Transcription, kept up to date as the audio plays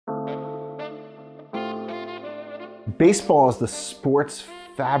Baseball is the sports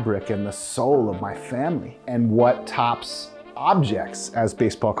fabric and the soul of my family, and what Topps objects as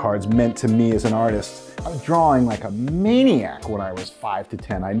baseball cards meant to me as an artist. I was drawing like a maniac when I was 5 to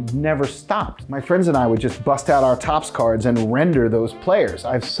 10. I never stopped. My friends and I would just bust out our Topps cards and render those players.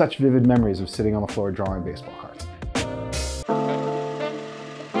 I have such vivid memories of sitting on the floor drawing baseball cards.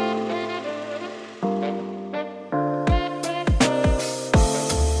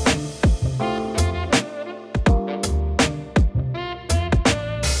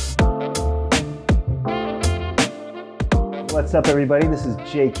 What's up, everybody? This is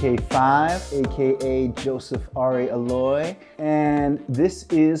JK5, aka Joseph Ari Aloi, and this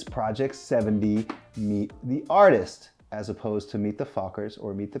is Project 70, Meet the Artist, as opposed to Meet the Fockers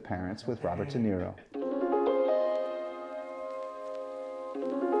or Meet the Parents with Robert De Niro.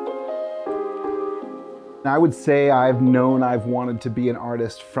 I would say I've wanted to be an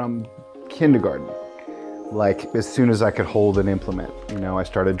artist from kindergarten. Like, as soon as I could hold an implement. You know, I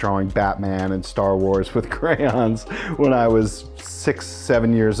started drawing Batman and Star Wars with crayons when I was 6,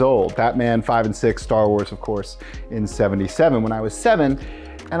 7 years old. Batman 5 and 6, Star Wars, of course, in 77 when I was 7.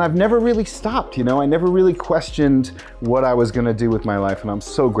 And I've never really stopped, you know? I never really questioned what I was gonna do with my life, and I'm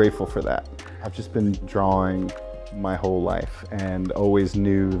so grateful for that. I've just been drawing my whole life and always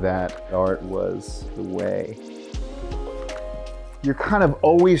knew that art was the way. You're kind of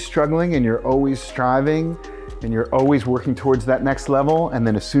always struggling and you're always striving and you're always working towards that next level, and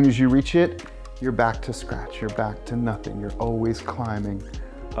then as soon as you reach it, you're back to scratch, you're back to nothing. You're always climbing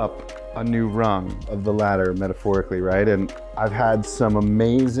up a new rung of the ladder, metaphorically, right? And I've had some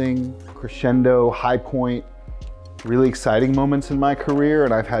amazing crescendo, high point, really exciting moments in my career,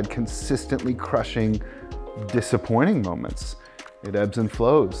 and I've had consistently crushing, disappointing moments. It ebbs and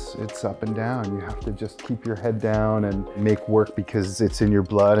flows, it's up and down. You have to just keep your head down and make work because it's in your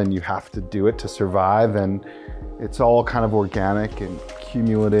blood and you have to do it to survive. And it's all kind of organic and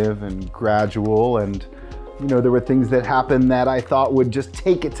cumulative and gradual. And you know, there were things that happened that I thought would just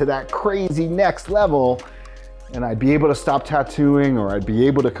take it to that crazy next level, and I'd be able to stop tattooing, or I'd be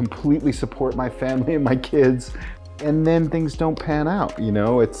able to completely support my family and my kids. And then things don't pan out, you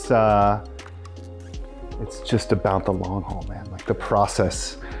know? It's just about the long haul, man. Like, the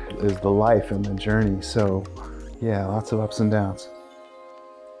process is the life and the journey. So yeah, lots of ups and downs.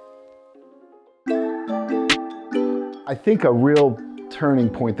 I think a real turning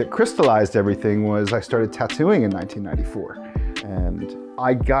point that crystallized everything was I started tattooing in 1994. And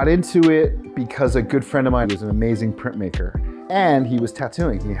I got into it because a good friend of mine was an amazing printmaker, and he was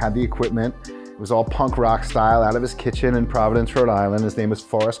tattooing. He had the equipment. It was all punk rock style out of his kitchen in Providence, Rhode Island. His name was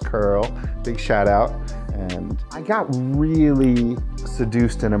Forrest Curl, big shout out. And I got really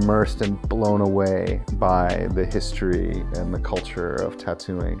seduced and immersed and blown away by the history and the culture of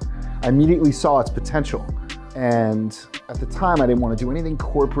tattooing. I immediately saw its potential. And at the time, I didn't want to do anything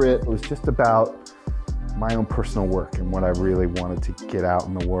corporate. It was just about my own personal work and what I really wanted to get out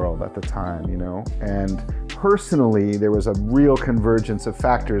in the world at the time, you know? And personally, there was a real convergence of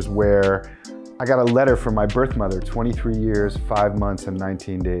factors where I got a letter from my birth mother 23 years, 5 months, and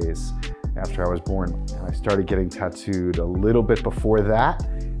 19 days after I was born. And I started getting tattooed a little bit before that.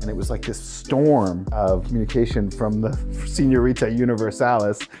 And it was like this storm of communication from the Senorita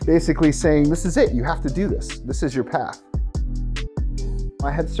Universalis, basically saying, this is it, you have to do this. This is your path.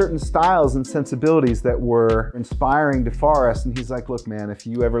 I had certain styles and sensibilities that were inspiring to Forrest. And he's like, look, man, if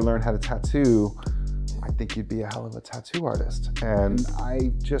you ever learn how to tattoo, I think you'd be a hell of a tattoo artist. And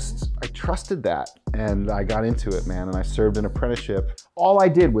I trusted that, and I got into it, man, and I served an apprenticeship. All I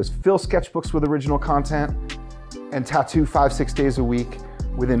did was fill sketchbooks with original content and tattoo 5, 6 days a week.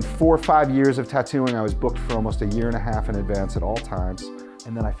 Within 4 or 5 years of tattooing, I was booked for almost a year and a half in advance at all times.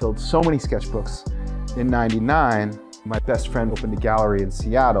 And then I filled so many sketchbooks. In '99, my best friend opened a gallery in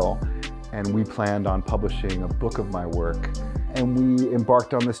Seattle, and we planned on publishing a book of my work. And we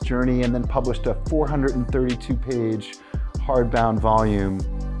embarked on this journey and then published a 432-page hardbound volume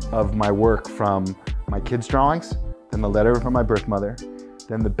of my work, from my kids' drawings, then the letter from my birth mother,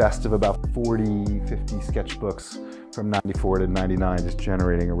 then the best of about 40, 50 sketchbooks from 94 to 99, just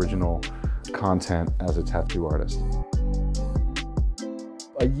generating original content as a tattoo artist.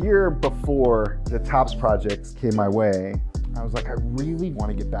 A year before the Topps projects came my way, I was like, I really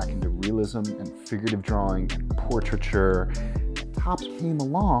want to get back into realism and figurative drawing and portraiture. Topps came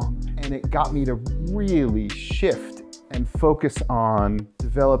along and it got me to really shift and focus on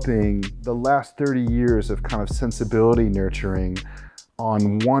developing the last 30 years of kind of sensibility nurturing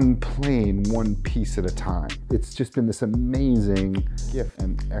on one plane, one piece at a time. It's just been this amazing gift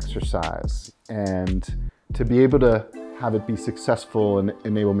and exercise. And to be able to have it be successful and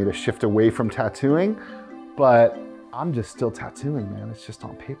enable me to shift away from tattooing, but I'm just still tattooing, man. It's just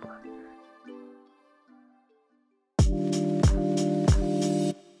on paper.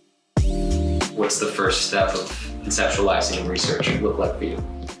 What's the first step of conceptualizing research look like for you?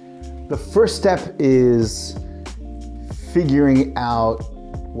 The first step is figuring out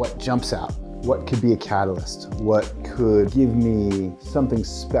what jumps out. What could be a catalyst? What could give me something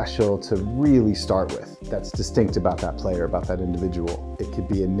special to really start with that's distinct about that player, about that individual? It could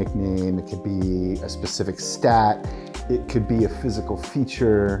be a nickname, it could be a specific stat, it could be a physical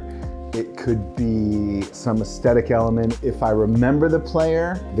feature, it could be some aesthetic element. If I remember the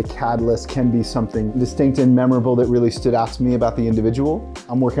player, the catalyst can be something distinct and memorable that really stood out to me about the individual.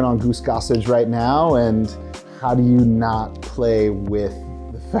 I'm working on Goose Gossage right now, and how do you not play with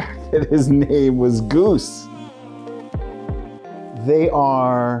the fact that his name was Goose? They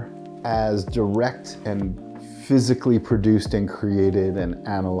are as direct and physically produced and created and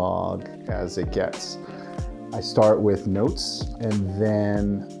analog as it gets. I start with notes, and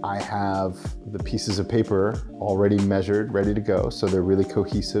then I have the pieces of paper already measured, ready to go, so they're really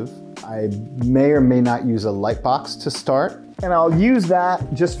cohesive. I may or may not use a light box to start, and I'll use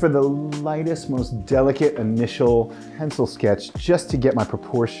that just for the lightest, most delicate initial pencil sketch, just to get my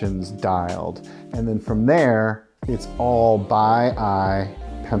proportions dialed. And then from there, it's all by eye,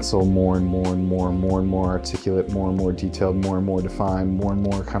 pencil, more and more and more and more and more articulate, more and more detailed, more and more defined, more and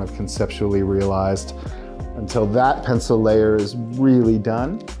more kind of conceptually realized, until that pencil layer is really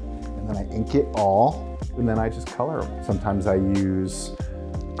done. And then I ink it all, and then I just color them. Sometimes I use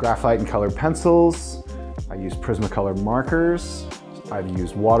graphite and colored pencils. I use Prismacolor markers. I've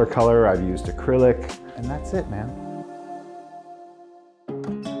used watercolor, I've used acrylic, and that's it, man.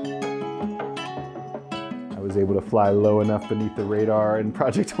 I was able to fly low enough beneath the radar in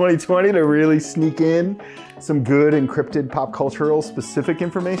Project 2020 to really sneak in some good encrypted pop cultural specific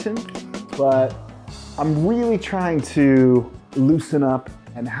information, but I'm really trying to loosen up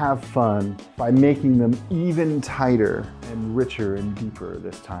and have fun by making them even tighter and richer and deeper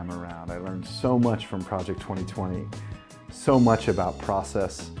this time around. I learned so much from Project 2020, so much about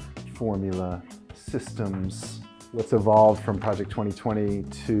process, formula, systems. What's evolved from Project 2020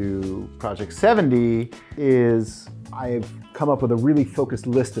 to Project 70 is I've come up with a really focused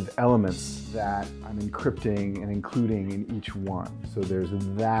list of elements that I'm encrypting and including in each one. So there's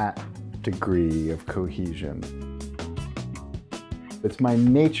that degree of cohesion. It's my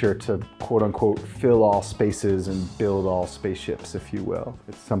nature to quote unquote fill all spaces and build all spaceships, if you will.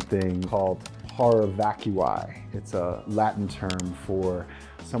 It's something called horror vacui. It's a Latin term for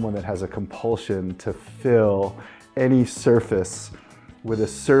someone that has a compulsion to fill any surface with a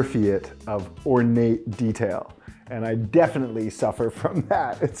surfeit of ornate detail. And I definitely suffer from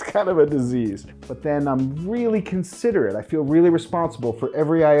that. It's kind of a disease. But then I'm really considerate. I feel really responsible for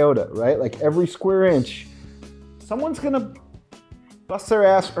every iota, right? Like every square inch, someone's gonna bust their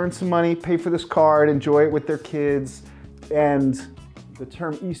ass, earn some money, pay for this card, enjoy it with their kids. And the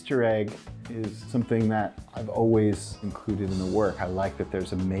term Easter egg is something that I've always included in the work. I like that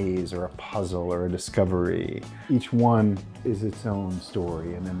there's a maze or a puzzle or a discovery. Each one is its own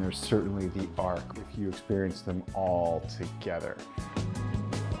story, and then there's certainly the arc if you experience them all together.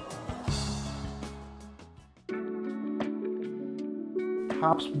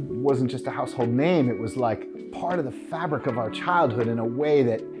 Topps wasn't just a household name, it was like part of the fabric of our childhood in a way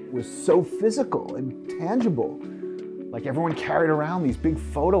that was so physical and tangible. Like everyone carried around these big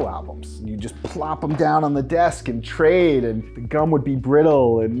photo albums. You just plop them down on the desk and trade, and the gum would be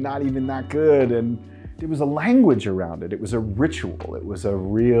brittle and not even that good. And there was a language around it. It was a ritual. It was a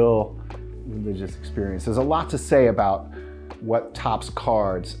real religious experience. There's a lot to say about what Topps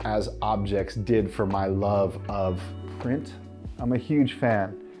cards as objects did for my love of print. I'm a huge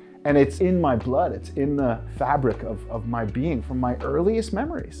fan. And it's in my blood. It's in the fabric of my being from my earliest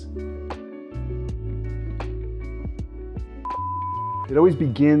memories. It always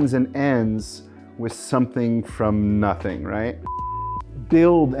begins and ends with something from nothing, right?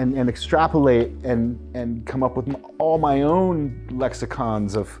 Build and extrapolate and come up with all my own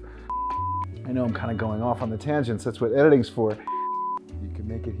lexicons of, I know I'm kind of going off on the tangents, that's what editing's for. You can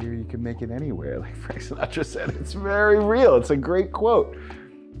make it here, you can make it anywhere, like Frank Sinatra said. It's very real, it's a great quote.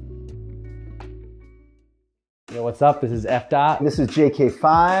 Yo, what's up? This is F. Dot. This is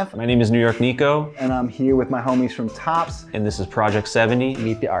JK5. My name is New York Nico. And I'm here with my homies from Topps. And this is Project 70.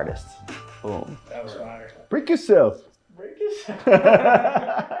 Meet the artists. Boom. That was fire. Break yourself. Break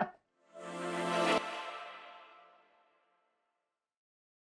yourself.